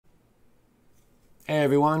Hey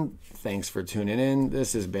everyone, thanks for tuning in.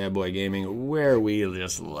 This is Bad Boy Gaming, where we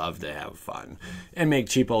just love to have fun and make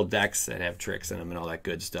cheap old decks that have tricks in them and all that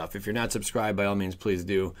good stuff. If you're not subscribed, by all means, please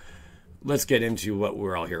do. Let's get into what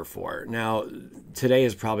we're all here for. Now, today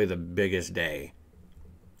is probably the biggest day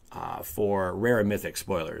for rare and mythic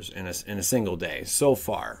spoilers in a single day so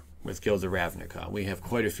far with Guilds of Ravnica. We have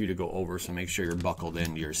quite a few to go over, so make sure you're buckled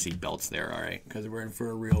into your seatbelts there, all right? Because we're in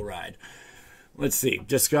for a real ride. Let's see.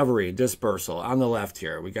 Discovery, Dispersal. On the left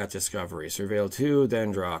here, we got Discovery. Surveil 2,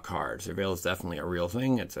 then draw a card. Surveil is definitely a real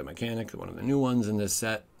thing. It's a mechanic, one of the new ones in this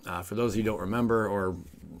set. For those of you who don't remember or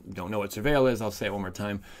don't know what Surveil is, I'll say it one more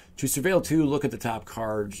time. To Surveil 2, look at the top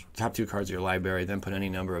two cards of your library, then put any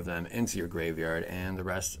number of them into your graveyard, and the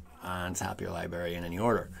rest on top of your library in any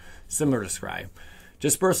order. Similar to Scry.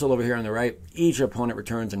 Dispersal over here on the right, each opponent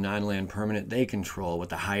returns a non-land permanent they control with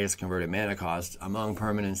the highest converted mana cost among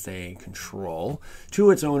permanents they control to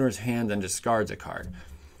its owner's hand, then discards a card.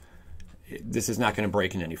 This is not going to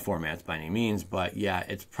break in any formats by any means, but yeah,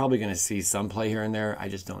 it's probably going to see some play here and there. I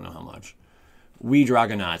just don't know how much. We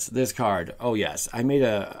Dragonauts, this card, oh yes, I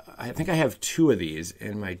think I have 2 of these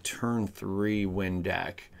in my turn 3 win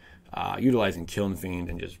deck. Utilizing Kiln Fiend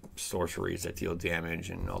and just sorceries that deal damage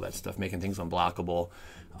and all that stuff, making things unblockable.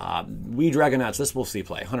 We Dragonauts, this will see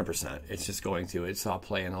play, 100%. It's just going to. It saw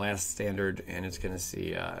play in the last standard, and it's going to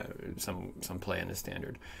see some play in the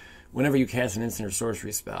standard. Whenever you cast an instant or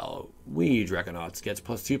sorcery spell, We Dragonauts gets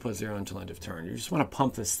 +2/+0 until end of turn. You just want to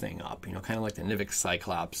pump this thing up, you know, kind of like the Mythic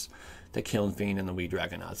Cyclops, the Kiln Fiend, and the We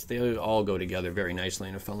Dragonauts. They all go together very nicely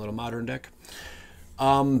in a fun little modern deck.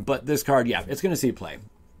 But this card, yeah, it's going to see play.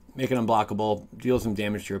 Make it unblockable, deal some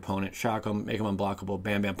damage to your opponent, shock them, make them unblockable,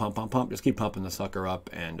 bam, bam, pump, pump, pump. Just keep pumping the sucker up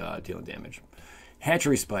and dealing damage.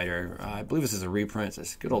 Hatchery Spider, I believe this is a reprint.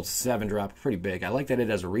 It's a good old 7-drop, pretty big. I like that it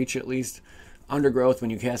has a reach at least. Undergrowth, when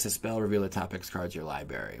you cast a spell, reveal the top X cards of your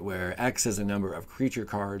library, where X is the number of creature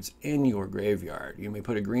cards in your graveyard. You may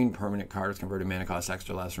put a green permanent card with converted mana cost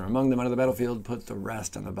extra less from among them out of the battlefield, put the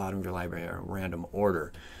rest on the bottom of your library in a random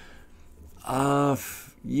order.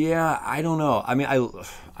 Yeah, I don't know. I mean,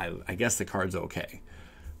 I guess the card's okay,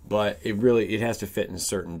 but it has to fit in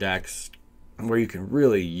certain decks where you can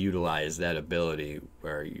really utilize that ability,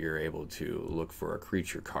 where you're able to look for a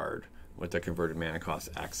creature card with the converted mana cost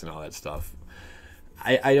X and all that stuff.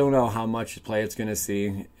 I don't know how much play it's going to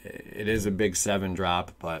see. It is a big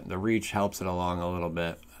 7-drop, but the reach helps it along a little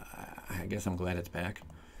bit. I guess I'm glad it's back.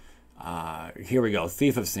 Here we go.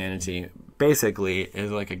 Thief of Sanity basically is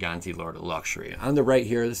like a Gonti Lord of Luxury. On the right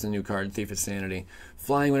here, this is a new card, Thief of Sanity.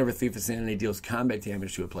 Flying whenever Thief of Sanity deals combat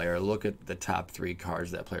damage to a player, look at the top 3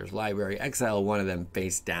 cards of that player's library, exile one of them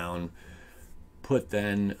face down,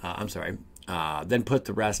 then put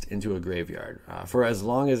the rest into a graveyard. For as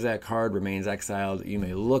long as that card remains exiled, you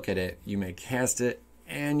may look at it, you may cast it,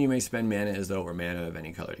 and you may spend mana as though it were mana of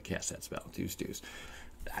any color to cast that spell. Deuce.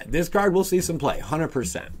 This card will see some play,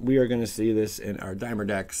 100%. We are going to see this in our Dimer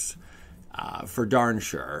decks for darn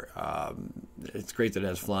sure. It's great that it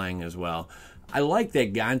has flying as well. I like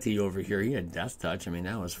that Gonti over here. He had Death Touch. I mean,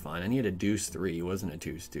 that was fun. And he had a Deuce 3. He wasn't a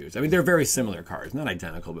Deuce. I mean, they're very similar cards. Not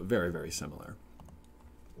identical, but very, very similar.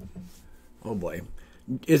 Oh, boy.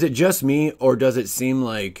 Is it just me, or does it seem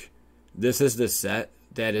like this is the set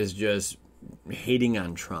that is just hating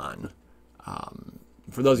on Tron?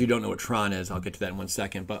 For those of you who don't know what Tron is, I'll get to that in 1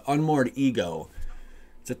 second. But Unmoored Ego,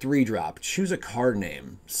 it's a 3-drop. Choose a card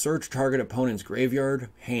name. Search target opponent's graveyard,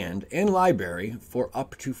 hand, and library for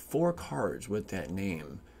up to 4 cards with that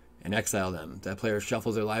name and exile them. That player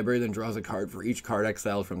shuffles their library, then draws a card for each card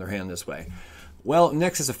exiled from their hand this way. Well,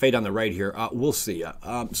 Nexus of Fate on the right here, we'll see.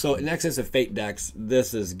 So Nexus of Fate decks,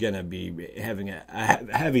 this is going to be having a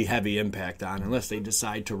heavy impact on, unless they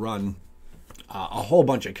decide to run a whole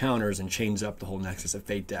bunch of counters and chains up the whole Nexus of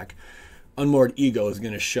Fate deck. Unmoored Ego is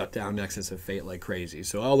going to shut down Nexus of Fate like crazy.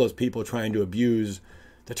 So all those people trying to abuse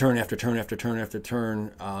the turn after turn after turn after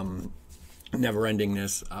turn,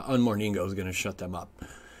 never-endingness, Unmoored Ego is going to shut them up.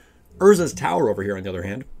 Urza's Tower over here, on the other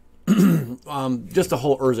hand, just a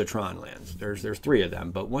whole Urzatron lands. There's 3 of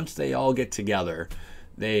them, but once they all get together,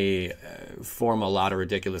 they form a lot of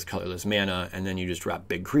ridiculous colorless mana, and then you just drop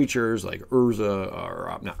big creatures like Urza,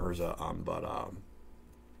 or not Urza, but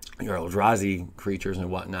your Eldrazi creatures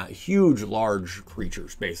and whatnot. Huge, large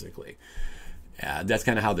creatures, basically. That's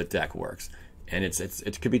kind of how the deck works. And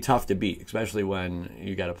it could be tough to beat, especially when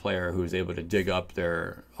you got a player who's able to dig up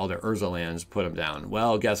all their Urza lands, put them down.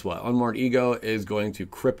 Well, guess what? Unmoored Ego is going to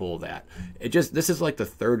cripple that. This is like the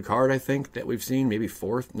 3rd card, I think, that we've seen, maybe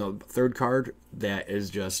 4th, no, 3rd card that is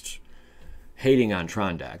just hating on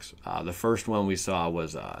Tron decks. The first one we saw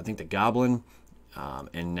was, I think, the Goblin,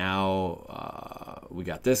 and now we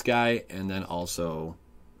got this guy, and then also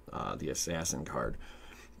the Assassin card.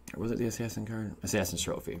 Or was it the Assassin card? Assassin's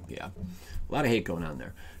Trophy, yeah. A lot of hate going on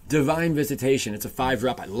there. Divine Visitation. It's a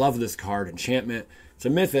 5-drop. I love this card. Enchantment. It's a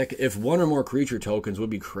mythic. If one or more creature tokens would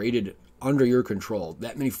be created under your control,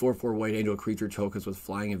 that many 4/4 white angel creature tokens with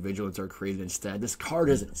flying and vigilance are created instead. This card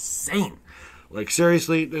is insane. Like,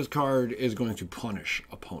 seriously, this card is going to punish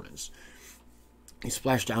opponents. You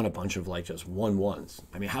splash down a bunch of, like, just 1/1s.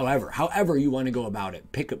 I mean, however you want to go about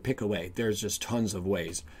it, pick a way. There's just tons of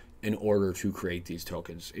ways in order to create these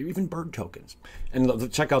tokens, even bird tokens.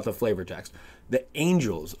 And check out the flavor text. The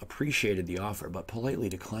angels appreciated the offer, but politely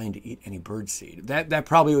declined to eat any bird seed. That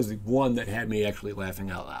probably was the one that had me actually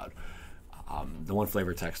laughing out loud. The one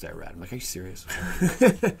flavor text I read. I'm like, are you serious?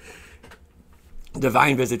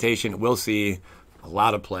 Divine Visitation will see a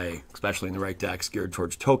lot of play, especially in the right decks geared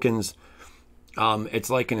towards tokens.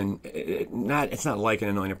 It's like it's not like an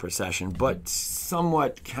Anointed Procession, but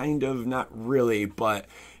somewhat, kind of, not really, but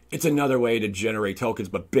it's another way to generate tokens,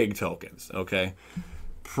 but big tokens, okay?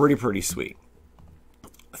 Pretty sweet.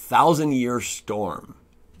 1,000-Year Storm.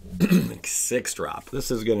 6-drop.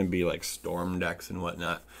 This is going to be like Storm decks and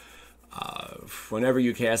whatnot. Whenever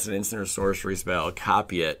you cast an instant or sorcery spell,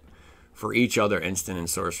 copy it for each other instant and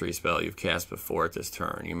sorcery spell you've cast before at this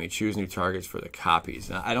turn. You may choose new targets for the copies.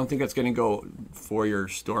 Now, I don't think that's going to go for your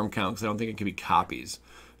Storm count, because I don't think it can be copies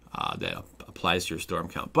that applies to your Storm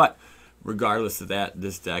count. But regardless of that,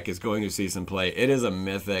 this deck is going to see some play. It is a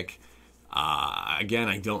mythic. Again,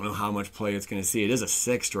 I don't know how much play it's going to see. It is a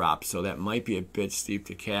 6-drop, so that might be a bit steep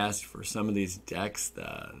to cast for some of these decks,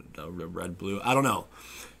 the red-blue. I don't know.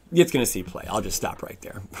 It's going to see play. I'll just stop right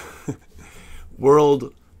there.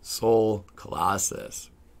 World Soul Colossus.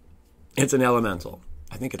 It's an elemental.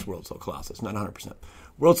 I think it's World Soul Colossus, not 100%.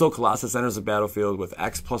 World Soul Colossus enters the battlefield with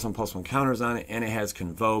X +1/+1 counters on it, and it has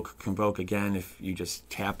Convoke. Convoke, again, if you just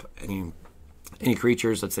tap any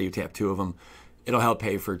creatures, let's say you tap 2 of them, it'll help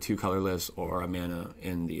pay for 2 colorless or a mana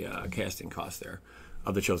in the casting cost there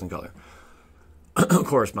of the chosen color.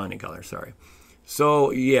 Corresponding color, sorry. So,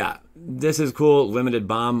 yeah, this is cool. Limited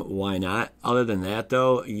bomb, why not? Other than that,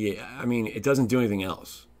 though, yeah, I mean, it doesn't do anything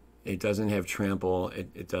else. It doesn't have trample.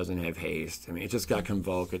 It doesn't have haste. I mean, it just got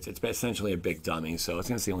Convoke. It's essentially a big dummy, so it's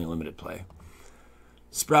going to see only limited play.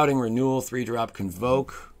 Sprouting Renewal, 3-drop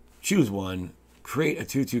Convoke. Choose one. Create a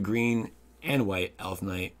 2/2 green and white Elf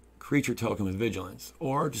Knight creature token with Vigilance.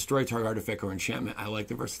 Or destroy target artifact or enchantment. I like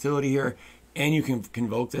the versatility here. And you can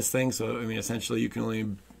Convoke this thing, so, I mean, essentially you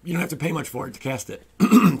don't have to pay much for it to cast it.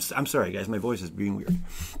 I'm sorry, guys. My voice is being weird.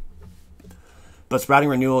 But Sprouting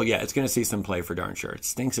Renewal, yeah, it's going to see some play for darn sure. It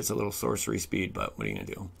stinks it's a little sorcery speed, but what are you going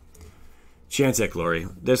to do? Chance at Glory.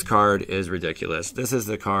 This card is ridiculous. This is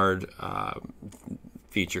the card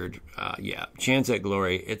featured. Yeah, Chance at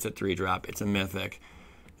Glory. It's a 3-drop. It's a mythic.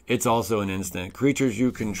 It's also an instant. Creatures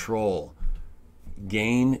you control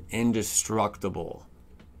gain indestructible.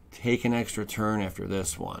 Take an extra turn after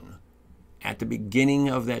this one. At the beginning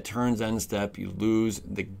of that turn's end step, you lose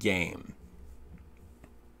the game.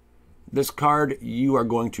 This card you are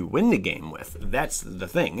going to win the game with. That's the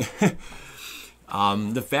thing.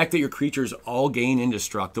 The fact that your creatures all gain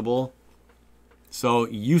indestructible, so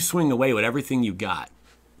you swing away with everything you got,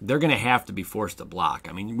 they're going to have to be forced to block.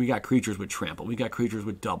 I mean, we got creatures with trample. We got creatures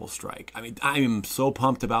with double strike. I mean, I am so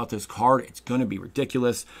pumped about this card. It's going to be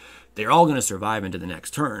ridiculous. They're all going to survive into the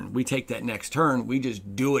next turn. We take that next turn, we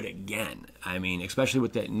just do it again. I mean, especially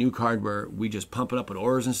with that new card where we just pump it up with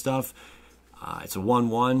auras and stuff. It's a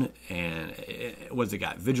 1/1, and what's it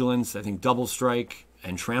got? Vigilance, I think double strike,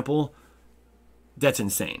 and trample. That's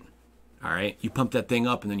insane. All right, you pump that thing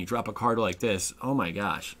up, and then you drop a card like this. Oh my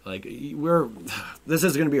gosh! Like this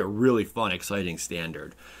is going to be a really fun, exciting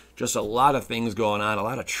standard. Just a lot of things going on, a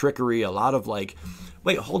lot of trickery, a lot of like,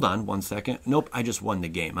 wait, hold on 1 second. Nope, I just won the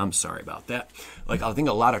game. I'm sorry about that. Like, I think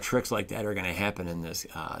a lot of tricks like that are going to happen in this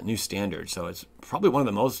new standard. So it's probably one of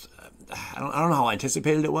the most, I don't know how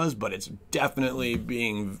anticipated it was, but it's definitely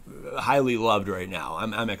being highly loved right now.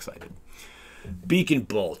 I'm excited. Beacon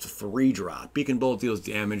Bolt, 3-drop. Beacon Bolt deals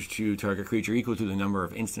damage to target creature equal to the number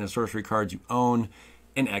of instant and sorcery cards you own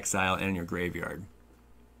in exile and in your graveyard.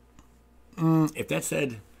 If that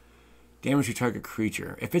said damage to target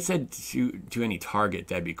creature, if it said to any target,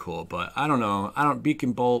 that'd be cool. But I don't know.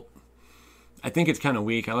 Beacon Bolt, I think it's kind of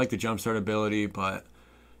weak. I like the jumpstart ability, but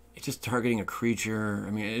it's just targeting a creature.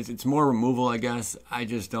 I mean, it's more removal, I guess. I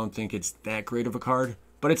just don't think it's that great of a card.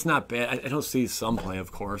 But it's not bad. I don't see some play,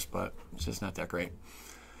 of course, but it's just not that great.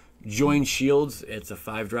 Join Shields. It's a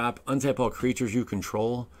 5-drop. Untap all creatures you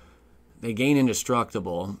control. They gain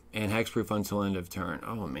indestructible and hexproof until end of turn.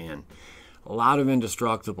 Oh, man. A lot of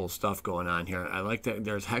indestructible stuff going on here. I like that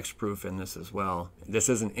there's hexproof in this as well. This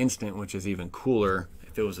is an instant, which is even cooler.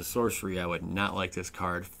 If it was a sorcery, I would not like this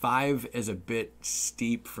card. 5 is a bit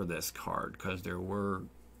steep for this card because there were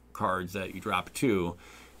cards that you drop 2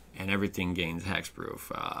 and everything gains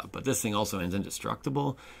hexproof. But this thing also ends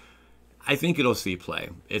indestructible. I think it'll see play.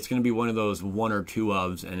 It's going to be one of those 1 or 2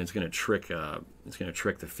 ofs, and it's going to trick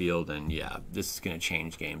the field. And yeah, this is going to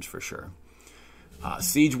change games for sure.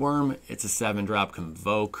 Siege Worm, it's a 7-drop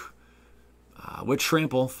Convoke. With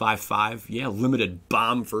Trample, 5/5. Yeah, limited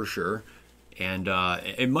bomb for sure. And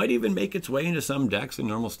it might even make its way into some decks in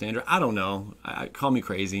normal standard. I don't know. Call me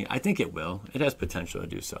crazy. I think it will. It has potential to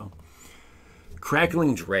do so.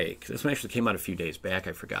 Crackling Drake. This one actually came out a few days back.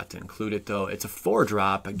 I forgot to include it, though. It's a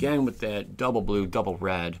 4-drop, again with that double blue, double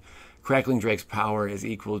red. Crackling Drake's power is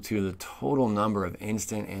equal to the total number of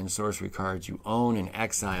instant and sorcery cards you own in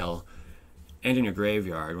exile and in your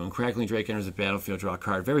graveyard. When Crackling Drake enters the battlefield, draw a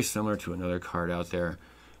card. Very similar to another card out there.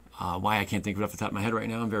 Why I can't think of it off the top of my head right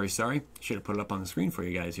now, I'm very sorry. Should have put it up on the screen for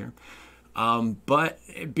you guys here. But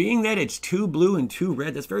being that it's 2 blue and 2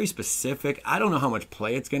 red, that's very specific. I don't know how much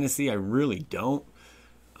play it's going to see. I really don't.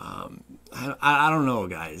 I don't know,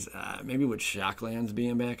 guys. Maybe with Shocklands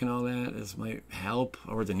being back and all that, this might help,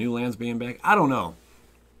 or the new lands being back. I don't know.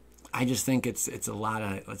 I just think it's a lot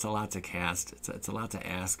to cast. It's a lot to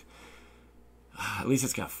ask. At least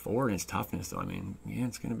it's got 4 in its toughness, though. I mean, yeah,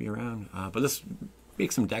 it's going to be around. But this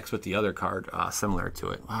make some decks with the other card similar to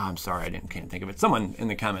it. Wow, I'm sorry, can't think of it. Someone in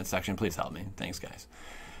the comment section, please help me. Thanks, guys.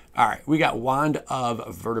 All right, we got Wand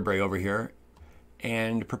of Vertebrae over here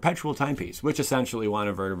and Perpetual Timepiece, which essentially Wand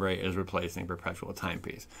of Vertebrae is replacing Perpetual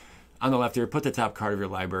Timepiece. On the left here, put the top card of your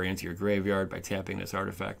library into your graveyard by tapping this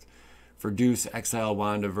artifact. For Deuce, exile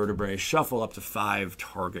Wand of Vertebrae, shuffle up to 5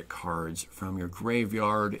 target cards from your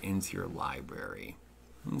graveyard into your library.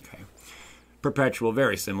 Okay. Perpetual,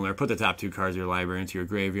 very similar. Put the top 2 cards of your library into your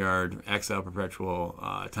graveyard, exile Perpetual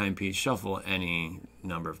Timepiece, shuffle any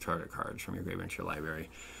number of target cards from your graveyard into your library.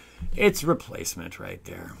 It's replacement right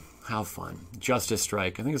there. How fun. Justice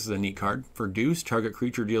Strike. I think this is a neat card. For Deuce, target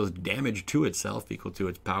creature deals damage to itself equal to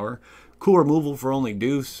its power. Cool removal for only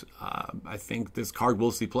Deuce. I think this card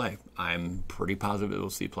will see play. I'm pretty positive it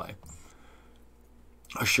will see play.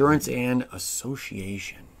 Assurance and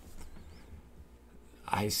Association.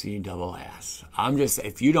 I see double ass.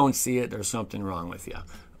 If you don't see it, there's something wrong with you.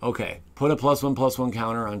 Okay, put a +1/+1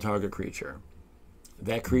 counter on target creature.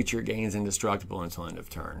 That creature gains indestructible until end of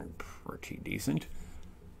turn. Pretty decent.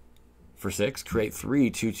 For 6, create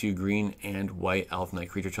 3 2/2 green and white Elf Knight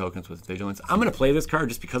creature tokens with Vigilance. I'm going to play this card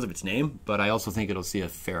just because of its name, but I also think it'll see a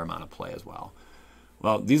fair amount of play as well.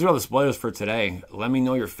 Well, these are all the spoilers for today. Let me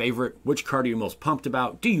know your favorite. Which card are you most pumped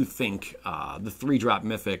about? Do you think the 3-drop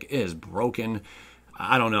Mythic is broken?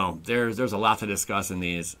 I don't know. There's a lot to discuss in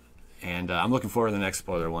these, and I'm looking forward to the next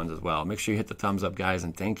spoiler ones as well. Make sure you hit the thumbs up, guys,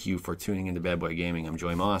 and thank you for tuning into Bad Boy Gaming. I'm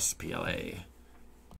Joey Moss, PLA.